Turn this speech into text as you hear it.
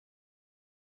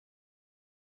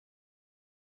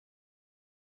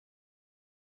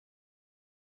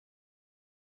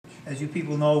As you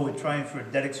people know, we're trying for a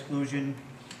debt exclusion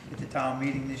at the town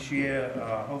meeting this year.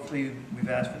 Hopefully, we've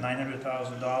asked for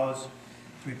 $900,000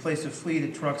 to replace a fleet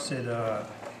of trucks that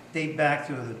date back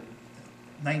to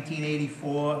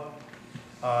 1984. It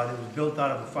was built out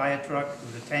of a fire truck.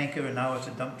 It was a tanker, and now it's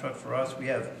a dump truck for us. We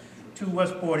have 2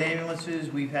 Westport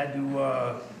ambulances we've had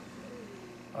to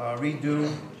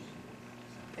redo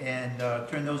and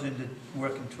turn those into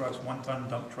working trucks, 1-ton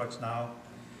dump trucks now.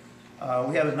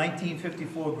 We have a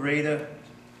 1954 grader.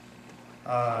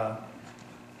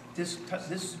 This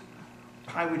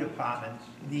highway department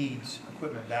needs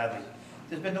equipment badly.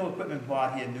 There's been no equipment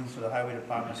bought here new for the highway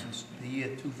department since the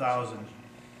year 2000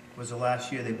 was the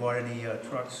last year they bought any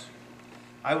trucks.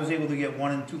 I was able to get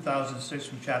one in 2006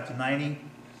 from Chapter 90,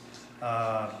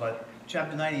 but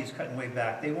Chapter 90 is cutting way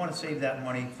back. They want to save that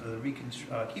money for the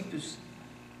keep this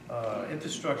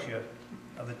infrastructure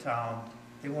of the town.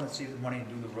 They want to save the money and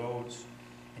do the roads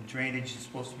and drainage is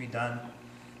supposed to be done.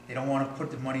 They don't want to put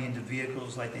the money into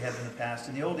vehicles like they have in the past.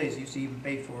 In the old days, they used to even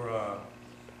pay for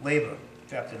labor,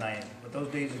 Chapter 90, but those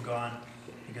days are gone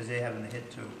because they're having the hit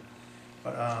too.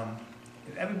 But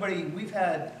we've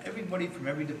had everybody from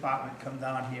every department come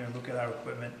down here and look at our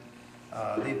equipment.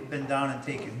 They've been down and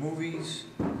taken movies,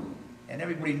 and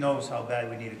everybody knows how bad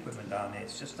we need equipment down there.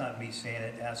 It's just not me saying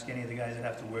it. Ask any of the guys that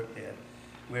have to work there.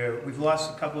 We've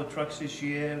lost a couple of trucks this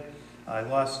year. I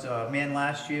lost a man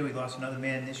last year. We lost another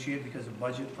man this year because of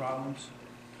budget problems.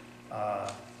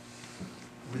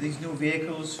 With these new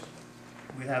vehicles,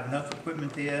 we have enough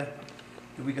equipment there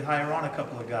that we could hire on a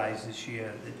couple of guys this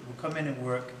year that will come in and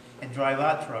work and drive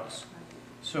our trucks.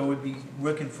 So we'd be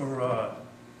working for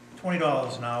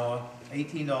 $20 an hour,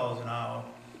 $18 an hour,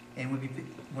 and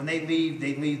when they leave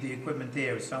the equipment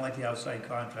there. It's not like the outside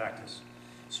contractors.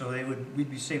 So we'd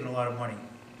be saving a lot of money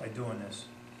by doing this.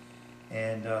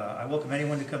 And I welcome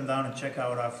anyone to come down and check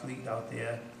out our fleet out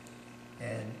there.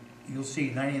 And you'll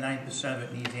see 99% of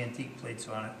it needs antique plates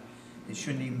on it. It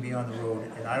shouldn't even be on the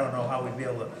road. And I don't know how we'd be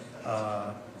able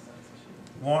to.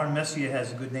 Warren Messier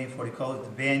has a good name for it. He calls it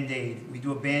the Band-Aid. We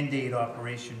do a Band-Aid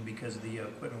operation because of the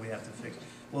equipment we have to fix.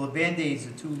 Well, the Band-Aids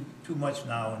are too much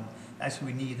now, and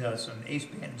actually we need some ace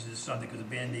bandages or something because the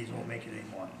Band-Aids won't make it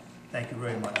anymore. Thank you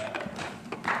very much.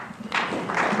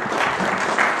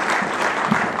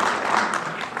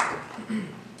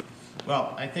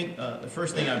 Well, I think the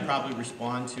first thing I'd probably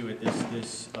respond to at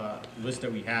this list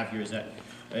that we have here is that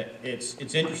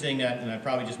it's interesting that, and I'd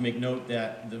probably just make note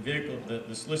that the vehicle,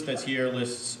 this list that's here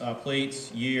lists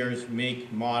plates, years,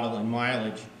 make, model, and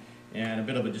mileage, and a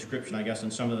bit of a description, I guess,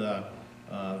 on some of the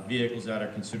vehicles that are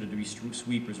considered to be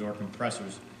sweepers or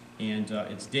compressors. And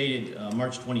it's dated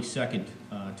March 22nd,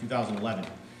 2011.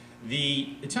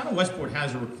 The town of Westport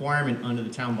has a requirement under the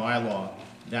town bylaw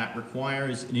that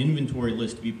requires an inventory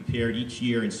list to be prepared each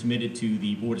year and submitted to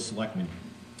the Board of Selectmen.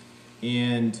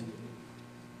 And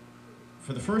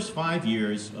for the first 5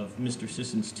 years of Mr.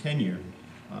 Sisson's tenure,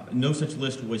 no such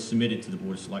list was submitted to the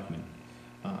Board of Selectmen.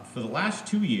 For the last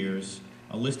 2 years,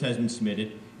 a list has been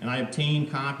submitted, and I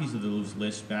obtained copies of those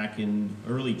lists back in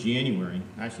early January,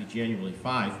 actually January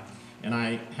 5, and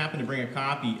I happened to bring a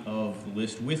copy of the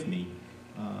list with me,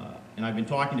 and I've been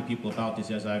talking to people about this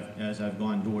as I've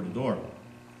gone door to door.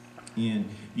 And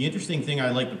the interesting thing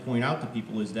I'd like to point out to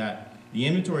people is that the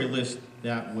inventory list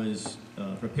that was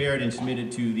prepared and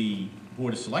submitted to the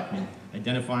Board of Selectmen,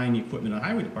 identifying the equipment of the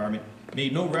Highway Department,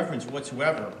 made no reference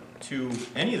whatsoever to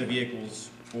any of the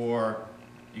vehicles or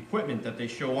equipment that they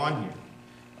show on here.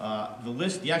 The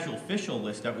list, the actual official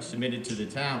list that was submitted to the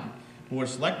town Board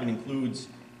of Selectmen includes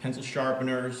pencil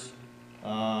sharpeners,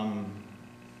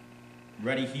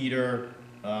 ready heater,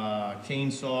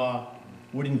 chainsaw,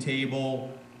 wooden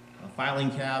table,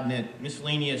 filing cabinet,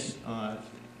 miscellaneous,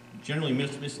 generally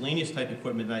miscellaneous type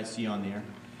equipment that I see on there.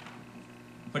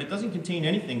 But it doesn't contain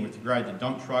anything with regard to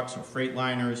dump trucks or freight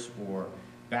liners or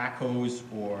backhoes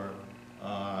or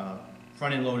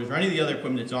front-end loaders or any of the other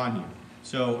equipment that's on here.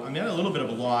 So I'm at a little bit of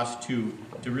a loss to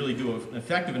really do an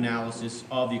effective analysis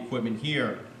of the equipment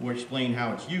here or explain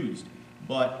how it's used.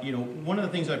 But one of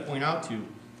the things I point out to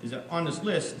is that on this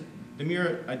list, the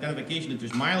mere identification that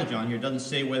there's mileage on here doesn't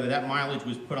say whether that mileage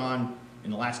was put on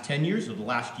in the last 10 years or the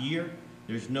last year.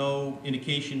 There's no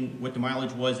indication what the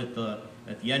mileage was at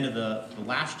the end of the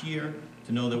last year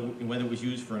to know whether it was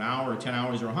used for an hour or 10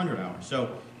 hours or 100 hours.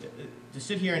 So to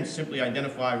sit here and simply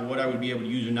identify what I would be able to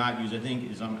use or not use, I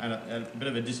think I'm at a bit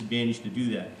of a disadvantage to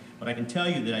do that. But I can tell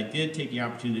you that I did take the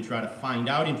opportunity to try to find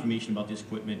out information about this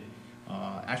equipment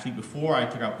actually before I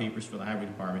took out papers for the Highway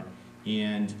Department,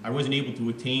 and I wasn't able to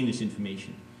obtain this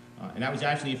information. And that was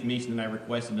actually information that I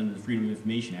requested under the Freedom of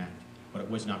Information Act, but it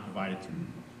was not provided to me.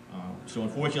 So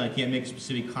unfortunately, I can't make a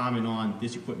specific comment on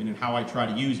this equipment and how I try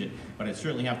to use it, but I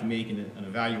certainly have to make an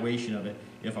evaluation of it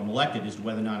if I'm elected as to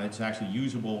whether or not it's actually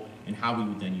usable and how we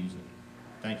would then use it.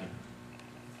 Thank you.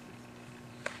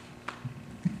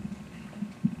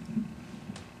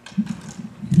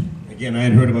 Again, I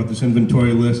had heard about this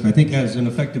inventory list. I think as an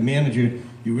effective manager,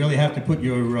 you really have to put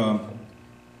your,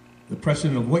 the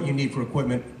precedent of what you need for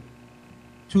equipment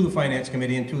to the finance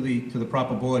committee and to the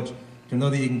proper boards to know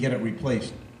that you can get it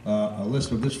replaced. A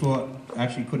list of this sort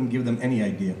actually couldn't give them any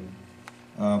idea.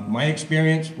 My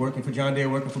experience working for John Deere,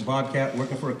 working for Bobcat,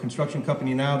 working for a construction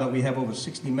company now that we have over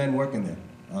 60 men working there.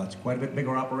 It's quite a bit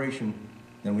bigger operation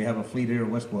than we have a fleet here at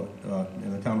Westport,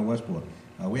 in the town of Westport.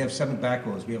 We have 7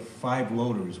 backhoes, we have 5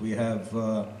 loaders, we have,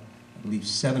 I believe,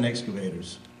 7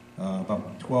 excavators,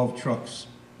 about 12 trucks,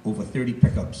 over 30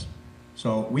 pickups.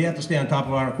 So we have to stay on top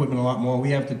of our equipment a lot more. We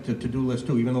have to-do list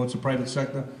too, even though it's a private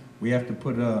sector. We have to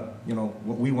put, you know,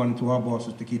 what we want into our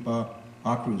bosses to keep our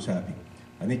crews happy.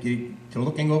 I think to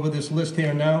looking over this list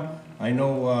here now, I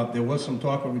know there was some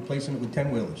talk of replacing it with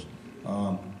 10-wheelers.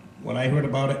 When I heard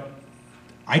about it,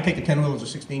 I take a 10-wheeler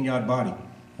as a 16-yard body.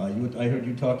 I heard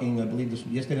you talking, I believe this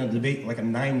yesterday in the debate, like a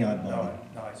 9-yard body.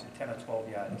 No, it's a 10 or 12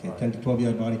 yard. Okay, 10 to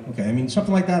 12-yard body. Okay, I mean,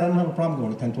 something like that, I don't have a problem going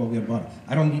with a 10, 12-yard body.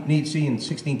 I don't need seeing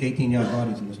 16 to 18-yard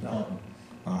bodies in this department.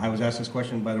 I was asked this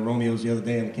question by the Romeos the other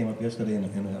day, and it came up yesterday in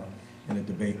a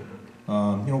debate. You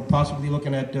know, possibly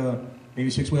looking at maybe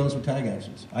 6-wheelers with tag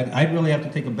axles. I'd really have to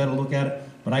take a better look at it,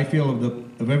 but I feel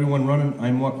of everyone running,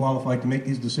 I'm more qualified to make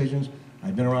these decisions.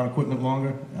 I've been around equipment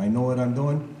longer, I know what I'm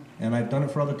doing, and I've done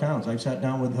it for other towns. I've sat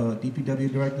down with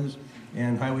DPW directors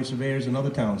and highway surveyors in other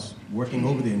towns, working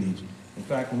over their needs. In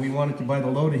fact, when we wanted to buy the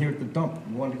loader here at the dump,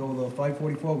 we wanted to go with a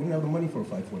 544, we didn't have the money for a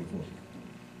 544. So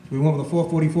we went with a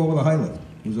 444 with a high lift.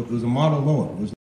 It was a model loader.